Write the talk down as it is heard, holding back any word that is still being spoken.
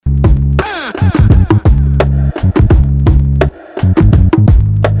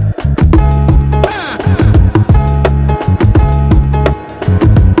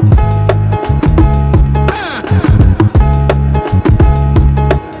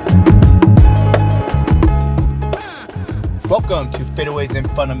Always in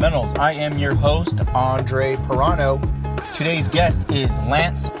Fundamentals. I am your host, Andre Pirano. Today's guest is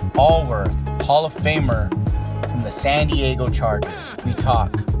Lance Alworth, Hall of Famer from the San Diego Chargers. We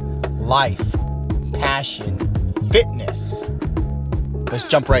talk life, passion, fitness. Let's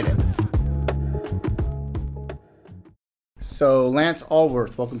jump right in. So, Lance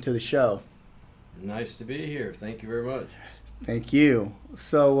Alworth, welcome to the show. Nice to be here. Thank you very much. Thank you.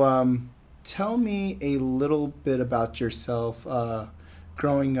 So, tell me a little bit about yourself,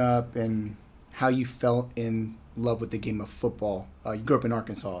 growing up and how you fell in love with the game of football. You grew up in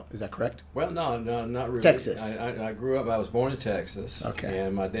Arkansas, is that correct? Well, no, not really. Texas. I grew up, I was born in Texas. Okay.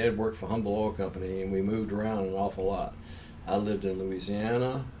 And my dad worked for Humble Oil Company, and we moved around an awful lot. I lived in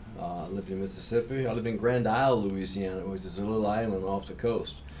Louisiana, lived in Mississippi. I lived in Grand Isle, Louisiana, which is a little island off the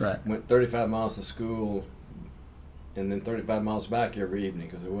coast. Right. Went 35 miles to school and then 35 miles back every evening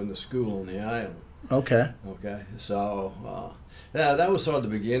because there wasn't a school on the island. Okay. So that was sort of the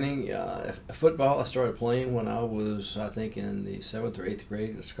beginning. Football, I started playing when I was, I think, in the 7th or 8th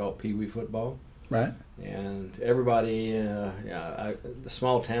grade. It's called Pee Wee football. Right. And everybody, the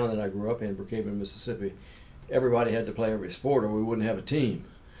small town that I grew up in, Brookhaven, Mississippi, everybody had to play every sport or we wouldn't have a team.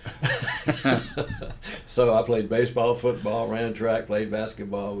 So I played baseball, football, ran track, played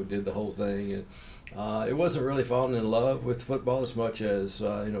basketball. We did the whole thing. And it wasn't really falling in love with football as much as,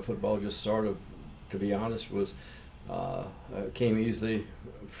 football just sort of, to be honest, came easily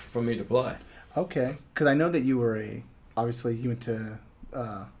for me to play. Okay. Because I know that you were obviously you went to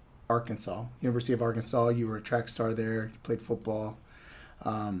Arkansas, University of Arkansas. You were a track star there. You played football.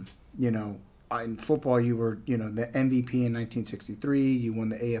 In football, you were, the MVP in 1963. You won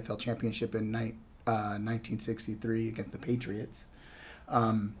the AFL championship in 1963 against the Patriots.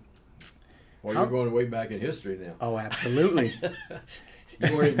 You're going way back in history now. Oh, absolutely.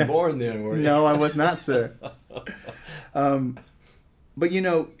 You weren't even born then, were you? No, I was not, sir. But,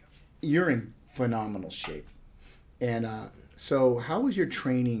 you're in phenomenal shape. And so how was your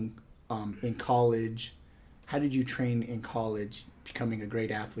training in college? How did you train in college, becoming a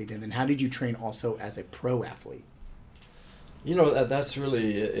great athlete? And then how did you train also as a pro athlete? That's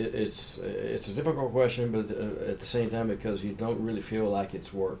really, it's a difficult question, but at the same time, because you don't really feel like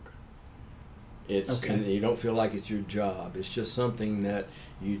it's work. And you don't feel like it's your job. It's just something that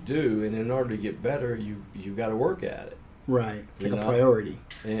you do, and in order to get better, you got to work at it. Right, it's like a priority.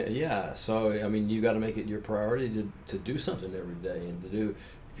 And, yeah, so you got to make it your priority to do something every day, and if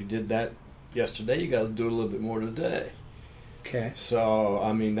you did that yesterday, you got to do a little bit more today. Okay. So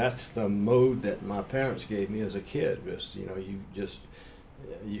that's the mode that my parents gave me as a kid.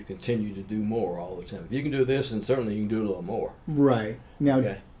 You continue to do more all the time. If you can do this, then certainly you can do a little more. Right. Now.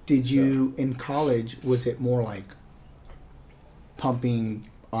 Okay. Did you, in college, was it more like pumping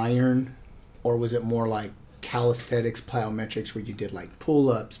iron, or was it more like calisthenics, plyometrics, where you did like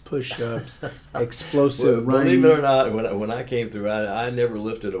pull-ups, push-ups, explosive running? Believe it or not, when I came through, I never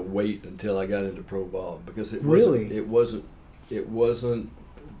lifted a weight until I got into pro ball because it wasn't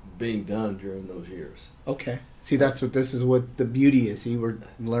being done during those years. Okay. See, this is what the beauty is. You were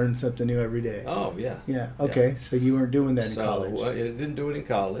learning something new every day. Oh, yeah. Yeah. Okay. Yeah. So you weren't doing that in college. I didn't do it in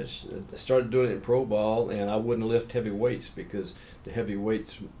college. I started doing it in pro ball, and I wouldn't lift heavy weights because the heavy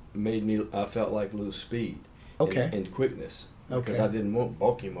weights I felt like lose speed. Okay. And quickness. Okay. Because I didn't want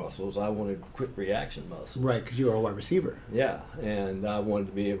bulky muscles. I wanted quick reaction muscles. Right, because you were a wide receiver. Yeah, and I wanted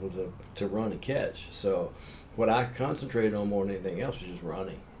to be able to run and catch. So what I concentrated on more than anything else was just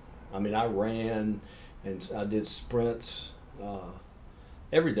running. I ran and I did sprints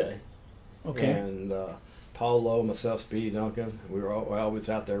every day. Okay. And Paul Lowe, myself, Speedy Duncan, we were always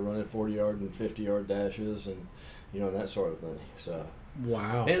out there running 40-yard and 50-yard dashes and, that sort of thing. So.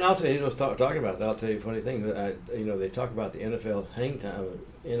 Wow. And I'll tell you, talking about that, I'll tell you a funny thing. They talk about the NFL hang time,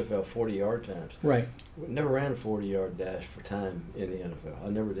 NFL 40-yard times. Right. We never ran a 40-yard dash for time in the NFL. I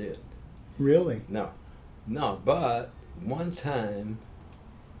never did. Really? No, but one time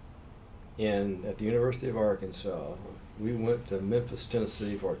at the University of Arkansas, we went to Memphis,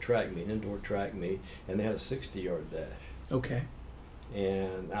 Tennessee for a track meet, indoor track meet, and they had a 60-yard dash. Okay.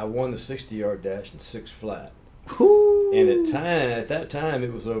 And I won the 60-yard dash in 6 flat. Woo. And at that time,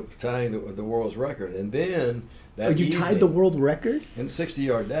 it was tying the world's record. And then that you tied the world record in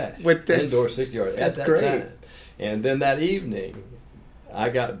 60-yard dash, with this indoor 60-yard that's at that great. time. And then that evening, I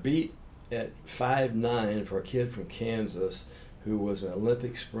got beat at 5'9" for a kid from Kansas who was an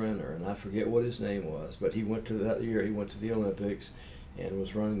Olympic sprinter, and I forget what his name was, but he went to the Olympics and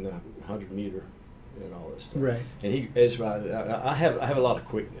was running the 100-meter and all this stuff. Right. And I have a lot of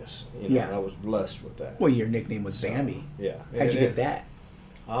quickness. I was blessed with that. Well, your nickname was Bambi. Yeah. How'd you get that?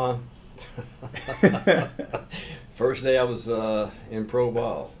 First day I was in pro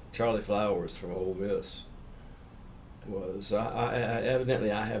ball. Charlie Flowers from Ole Miss was. Evidently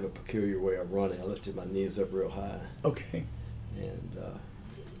I have a peculiar way of running. I lifted my knees up real high. Okay. And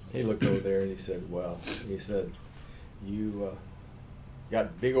he looked over there and he said, "Well," he said, "you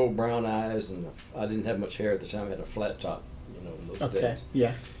got big old brown eyes," and I didn't have much hair at the time. I had a flat top, in those days.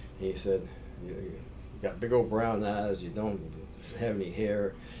 Yeah. He said, "You got big old brown eyes. You don't have any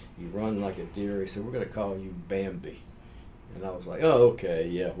hair. You run like a deer." He said, "We're going to call you Bambi." And I was like, "Oh, okay,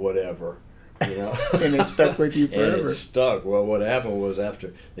 yeah, whatever." And it stuck with you forever. And it stuck. Well, what happened was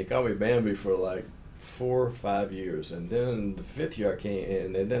after they called me Bambi for like 4 or 5 years, and then the 5th year I came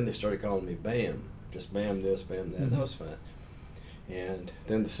in, and then they started calling me Bam, just Bam this, Bam that. Mm-hmm. That was fine. And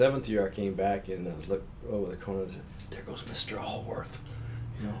then the 7th year I came back and I looked over the corner and said, "There goes Mr. Allworth."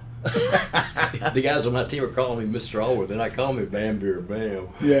 The guys on my team were calling me Mr. Allworth, and I called me Bambi or Bam.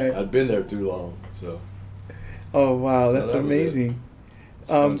 Yeah. I'd been there too long, so. Oh wow, that's amazing.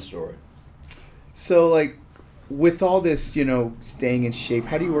 It's a fun story. So, like, with all this, staying in shape,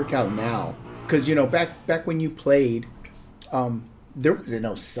 how do you work out now? Because back when you played, there wasn't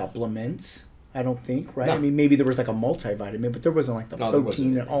no supplements. I don't think, right? No. I mean, maybe there was like a multivitamin, but there wasn't like the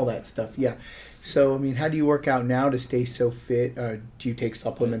protein and all that stuff. Yeah. So, I mean, how do you work out now to stay so fit? Do you take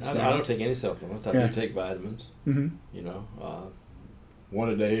supplements now? I don't take any supplements. I do take vitamins. Mm-hmm. 1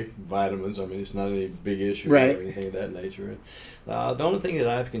 a day vitamins. I mean, it's not any big issue or anything of that nature. The only thing that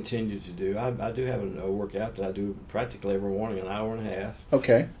I've continued to do, I do have a workout that I do practically every morning, an hour and a half.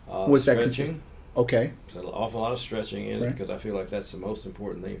 Okay. What's that consist? Okay. There's an awful lot of stretching in it because I feel like that's the most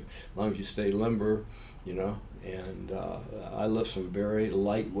important thing. As long as you stay limber, and I lift some very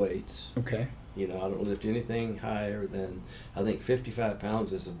light weights. Okay. I don't lift anything higher than, I think 55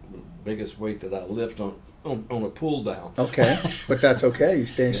 pounds is the biggest weight that I lift on a pull down. Okay, but that's okay. You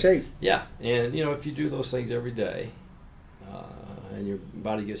stay in shape. Yeah, and if you do those things every day, and your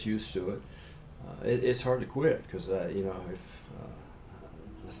body gets used to it, it's hard to quit because the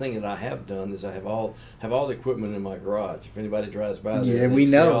thing that I have done is I have all the equipment in my garage. If anybody drives by there, we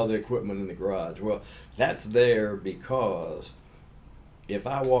know see all the equipment in the garage. Well, that's there because if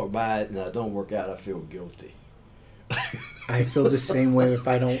I walk by it and I don't work out, I feel guilty. I feel the same way if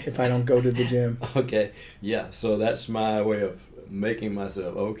I don't go to the gym. Okay, yeah. So that's my way of making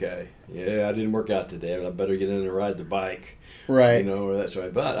myself okay. Yeah, I didn't work out today, but I better get in and ride the bike. Right. Or that's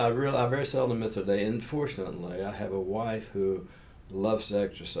right. But I very seldom miss a day. And fortunately, I have a wife who loves to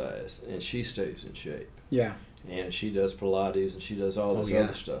exercise, and she stays in shape. Yeah. And she does Pilates and she does all this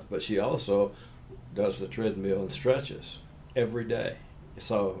other stuff. But she also does the treadmill and stretches every day.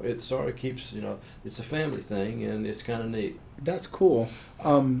 So it sort of keeps, it's a family thing, and it's kind of neat. That's cool.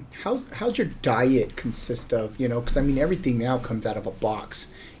 How's your diet consist of? Because I mean everything now comes out of a box.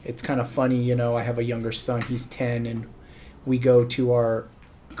 It's kind of funny. I have a younger son. He's 10, and we go to our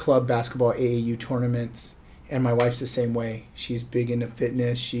club basketball AAU tournaments. And my wife's the same way. She's big into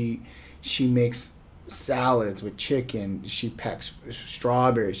fitness. She makes salads with chicken. She packs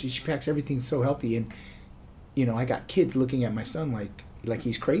strawberries. She packs everything so healthy. And I got kids looking at my son like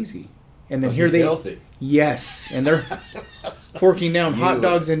he's crazy. And then he's healthy. Yes, and they're forking down hot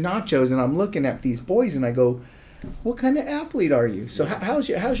dogs and nachos, and I'm looking at these boys and I go, "What kind of athlete are you?" So how's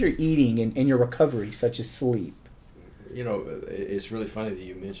your eating and your recovery, such as sleep? It's really funny that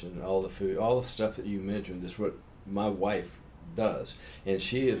you mentioned all the food, all the stuff that you mentioned. This is what my wife does, and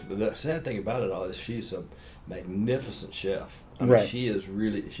she is. The sad thing about it all is she's a magnificent chef. I mean, she's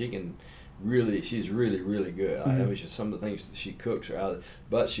really, really good. Mm-hmm. I mean, some of the things that she cooks are out of,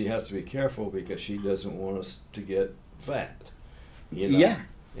 but she has to be careful because she doesn't want us to get fat. Yeah.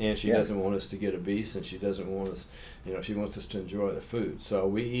 And she doesn't want us to get obese, and she doesn't want us, she wants us to enjoy the food. So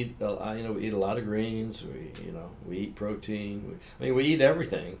we eat, we eat a lot of greens. We eat protein. We eat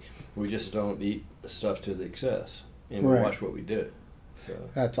everything. We just don't eat stuff to the excess, and we watch what we do. So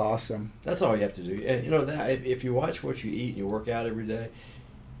that's awesome. That's all you have to do. And that if you watch what you eat and you work out every day,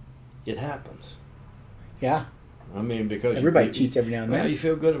 it happens. Yeah. I mean, because everybody cheats every now and then. You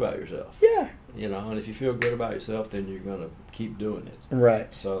feel good about yourself. Yeah. And if you feel good about yourself, then you're going to keep doing it.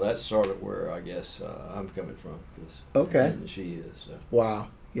 Right. So that's sort of where I guess I'm coming from. And she is. So. Wow.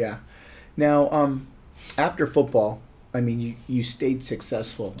 Yeah. Now, after football, I mean, you stayed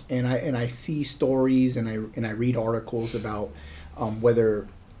successful, and I see stories and I read articles about whether,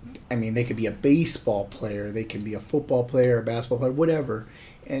 I mean, they could be a baseball player, they can be a football player, a basketball player, whatever,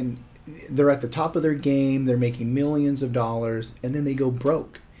 and they're at the top of their game, they're making millions of dollars, and then they go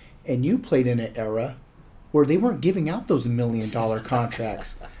broke. And you played in an era where they weren't giving out those $1 million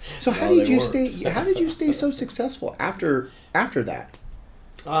contracts. So how did you stay so successful after that?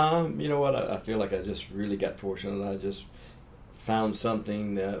 You know what? I feel like I just really got fortunate. I just found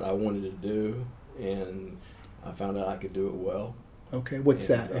something that I wanted to do, and I found out I could do it well. Okay, what's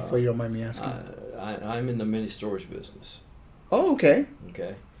And, that, if you don't mind me asking? I'm in the mini storage business. Oh, okay.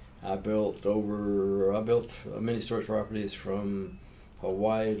 Okay, I built mini storage properties from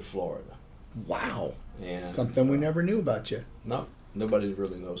Hawaii to Florida. Wow. And Something we never knew about you. No, nobody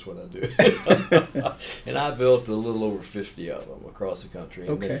really knows what I do. And I built a little over 50 of them across the country.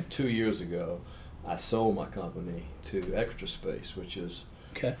 And Okay. then 2 years ago, I sold my company to Extra Space, which is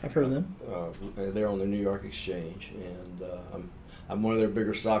Okay, I've heard of them. they're on the New York Exchange, and I'm one of their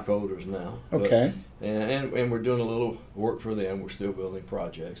bigger stockholders now. Okay. And we're doing a little work for them. We're still building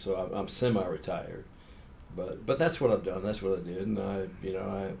projects, so I'm semi-retired. But that's what I've done. That's what I did, and I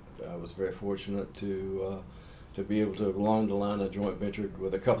was very fortunate to be able to along the line of joint ventured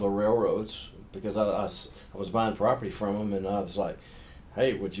with a couple of railroads, because I was buying property from them, and I was like,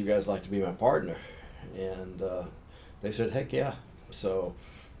 hey, would you guys like to be my partner? And they said, heck yeah. So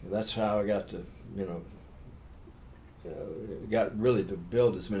that's how I got to got really to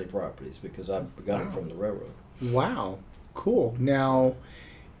build as many properties, because I got them from the railroad. Wow. Cool. Now,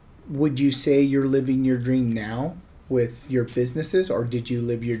 would you say you're living your dream now with your businesses, or did you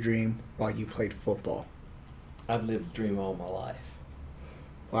live your dream while you played football? I've lived a dream all my life.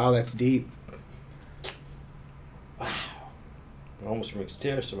 Wow, that's deep. Wow. It almost brings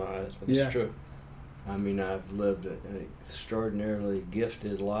tears to my eyes, but Yeah. it's true. I mean, I've lived an extraordinarily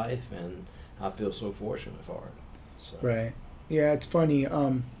gifted life, and I feel so fortunate for it. So. Right. Yeah, it's funny.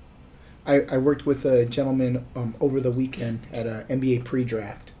 I worked with a gentleman over the weekend at a NBA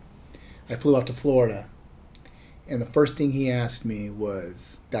pre-draft. I flew out to Florida, and the first thing he asked me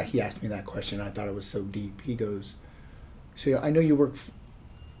was that he asked me that question. I thought it was so deep. He goes, "So I know you work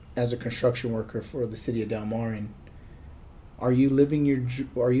as a construction worker for the city of Del Mar, and are you living your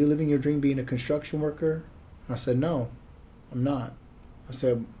dream being a construction worker?" I said, "No, I'm not." I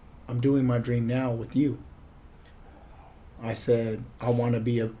said, "I'm doing my dream now with you." I said, "I want to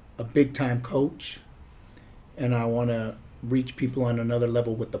be a big time coach, and I want to reach people on another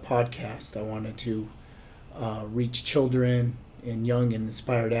level with the podcast. I wanted to reach children and young and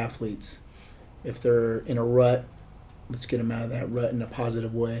inspired athletes. If they're in a rut, let's get them out of that rut in a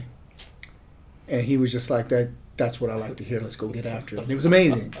positive way." And he was just like, that's what I like to hear. Let's go get after it. And it was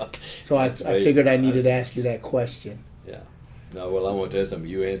amazing. So I figured I needed to ask you that question. Yeah. No, well, I want to tell you something.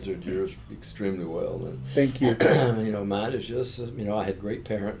 You answered yours extremely well. And, Thank you. Mine is just, I had great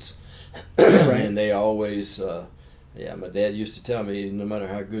parents. Right. And they always, my dad used to tell me, no matter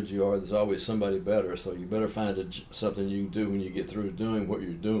how good you are, there's always somebody better. So you better find something you can do when you get through doing what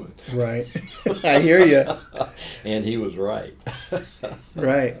you're doing. Right. I hear you. And he was right.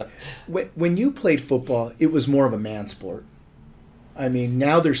 Right. When you played football, it was more of a man sport. I mean,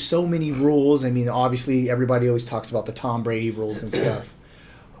 now there's so many rules. I mean, obviously, everybody always talks about the Tom Brady rules and stuff.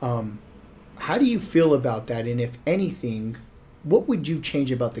 How do you feel about that? And if anything, what would you change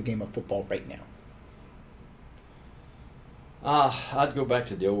about the game of football right now? I'd go back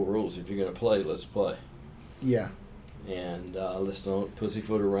to the old rules. If you're going to play, let's play. Yeah. And let's don't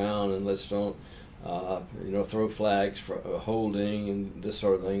pussyfoot around, and let's don't, throw flags for holding and this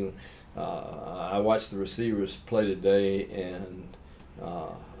sort of thing. I watched the receivers play today, and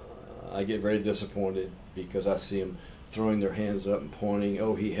I get very disappointed because I see them throwing their hands up and pointing,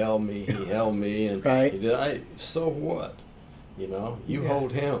 "Oh, he held me, and Right. he did." So what? You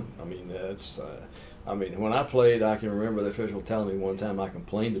hold him. I mean, that's. When I played, I can remember the official telling me one time I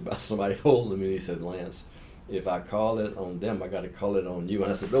complained about somebody holding me, and he said, "Lance, if I call it on them, I got to call it on you."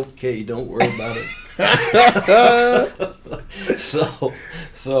 And I said, "Okay, don't worry about it."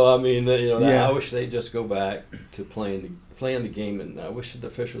 Yeah. I wish they'd just go back to playing the game, and I wish the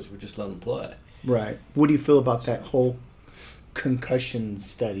officials would just let them play. Right. What do you feel about that whole concussion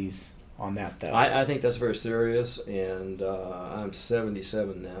studies on that, though? I think that's very serious, and I'm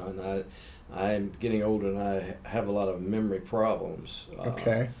 77 now, and I'm getting older, and I have a lot of memory problems.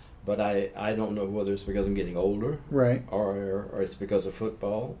 Okay. But I don't know whether it's because I'm getting older, Right. or it's because of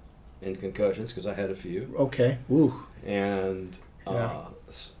football and concussions, because I had a few. Okay. Ooh. And, Yeah.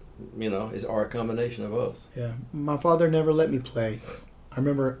 or a combination of both. Yeah. My father never let me play. I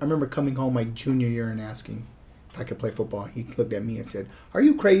remember coming home my junior year and asking if I could play football. He looked at me and said, "Are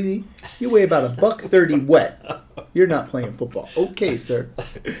you crazy? You weigh about $130 wet. You're not playing football." Okay, sir.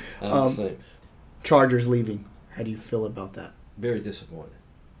 I'm the same. Chargers leaving. How do you feel about that? Very disappointed.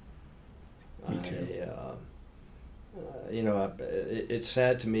 Me too. It's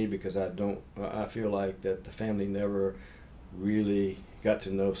sad to me because I feel like that the family never really got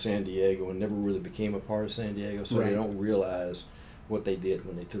to know San Diego and never really became a part of San Diego, so Right. they don't realize what they did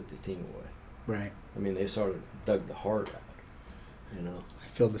when they took the team away. Right. I mean, they sort of dug the heart out, you know. I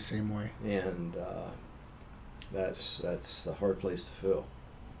feel the same way. And that's the hard place to fill.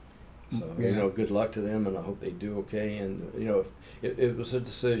 So, Yeah. you know, good luck to them, and I hope they do okay. And, you know, it was a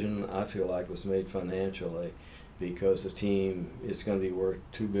decision I feel like was made financially because the team is going to be worth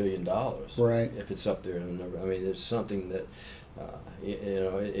 $2 billion Right. if it's up there. And I mean, it's something that, you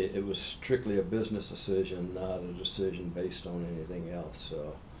know, it was strictly a business decision, not a decision based on anything else.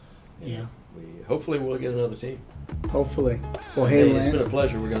 So, you know, hopefully we'll get another team. Hopefully. Well, hey, It's Lance. been a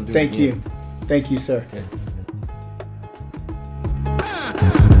pleasure. We're going to do Thank it again. you. Thank you, sir. Okay.